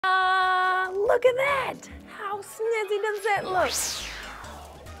Look at that! How snazzy does that look?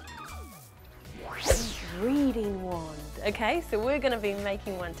 A reading wand. Okay, so we're going to be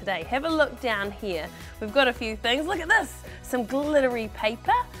making one today. Have a look down here. We've got a few things. Look at this! Some glittery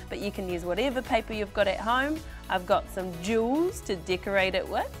paper, but you can use whatever paper you've got at home. I've got some jewels to decorate it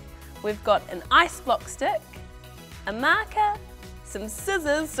with. We've got an ice block stick, a marker, some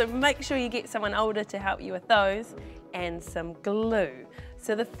scissors, so make sure you get someone older to help you with those, and some glue.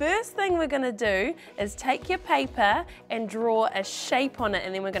 So the first thing we're going to do is take your paper and draw a shape on it,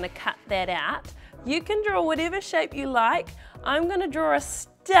 and then we're going to cut that out. You can draw whatever shape you like. I'm going to draw a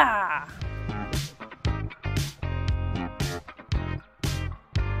star.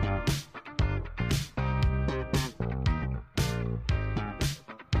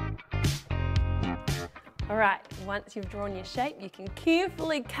 All right, once you've drawn your shape, you can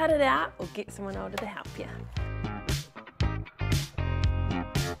carefully cut it out or get someone older to help you.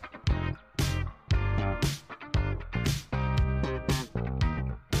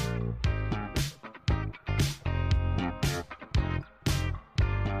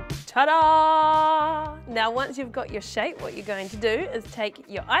 Ta-da! Now once you've got your shape, what you're going to do is take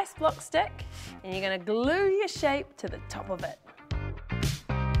your ice block stick and you're going to glue your shape to the top of it.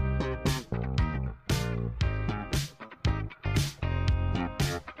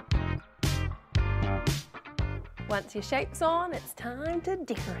 Once your shape's on, it's time to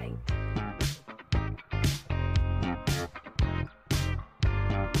decorate.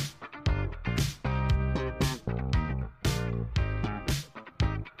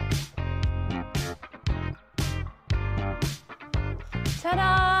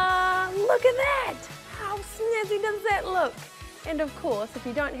 Ta-da! Look at that! How snazzy does that look? And of course, if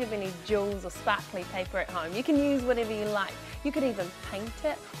you don't have any jewels or sparkly paper at home, you can use whatever you like. You could even paint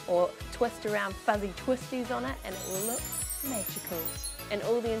it or twist around fuzzy twisties on it and it will look magical. And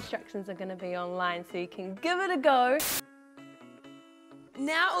all the instructions are going to be online, so you can give it a go.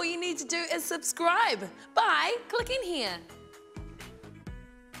 Now all you need to do is subscribe by clicking here.